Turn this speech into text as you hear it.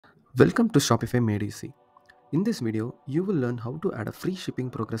Welcome to Shopify Made Easy. In this video, you will learn how to add a free shipping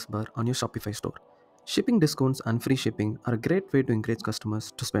progress bar on your Shopify store. Shipping discounts and free shipping are a great way to encourage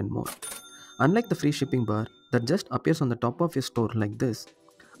customers to spend more. Unlike the free shipping bar that just appears on the top of your store like this,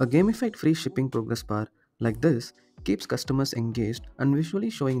 a gamified free shipping progress bar like this keeps customers engaged and visually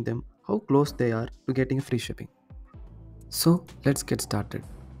showing them how close they are to getting free shipping. So, let's get started.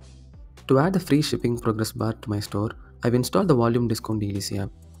 To add the free shipping progress bar to my store, I've installed the Volume Discount DLC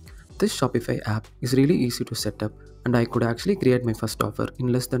app. This Shopify app is really easy to set up and I could actually create my first offer in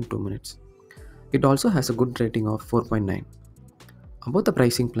less than 2 minutes. It also has a good rating of 4.9. About the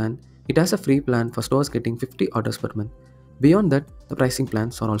pricing plan, it has a free plan for stores getting 50 orders per month. Beyond that, the pricing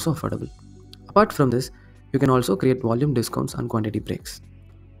plans are also affordable. Apart from this, you can also create volume discounts and quantity breaks.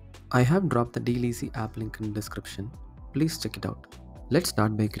 I have dropped the DLC app link in the description. Please check it out. Let's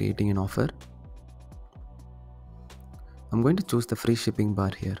start by creating an offer. I'm going to choose the free shipping bar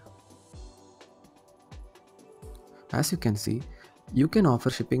here. As you can see, you can offer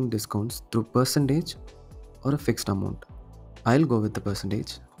shipping discounts through percentage or a fixed amount. I'll go with the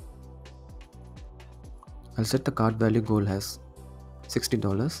percentage. I'll set the cart value goal as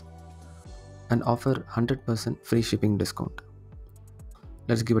 $60 and offer 100% free shipping discount.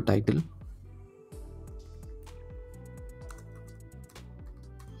 Let's give a title.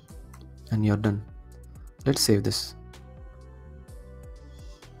 And you're done. Let's save this.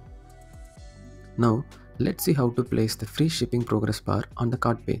 Now, let's see how to place the free shipping progress bar on the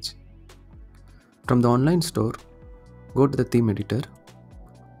cart page. From the online store, go to the theme editor,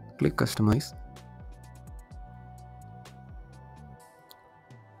 click customize,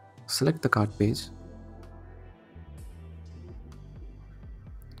 select the cart page.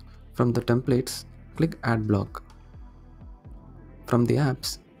 From the templates, click add block. From the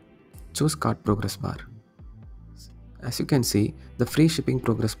apps, choose cart progress bar. As you can see, the free shipping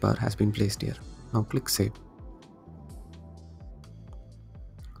progress bar has been placed here. Now click save.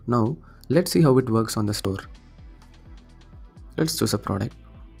 Now let's see how it works on the store. Let's choose a product.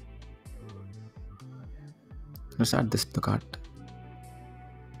 Let's add this to the cart.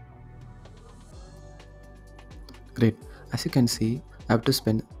 Great. As you can see, I have to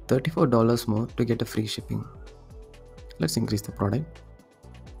spend $34 more to get a free shipping. Let's increase the product.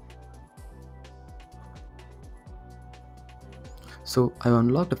 So I've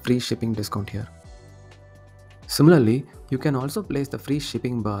unlocked a free shipping discount here. Similarly, you can also place the free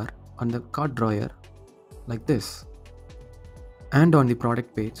shipping bar on the cart drawer like this and on the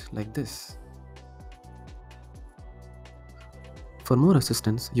product page like this. For more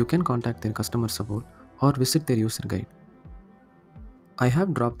assistance, you can contact their customer support or visit their user guide. I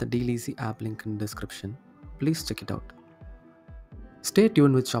have dropped the DLC app link in the description. Please check it out. Stay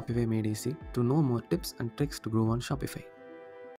tuned with Shopify Made Easy to know more tips and tricks to grow on Shopify.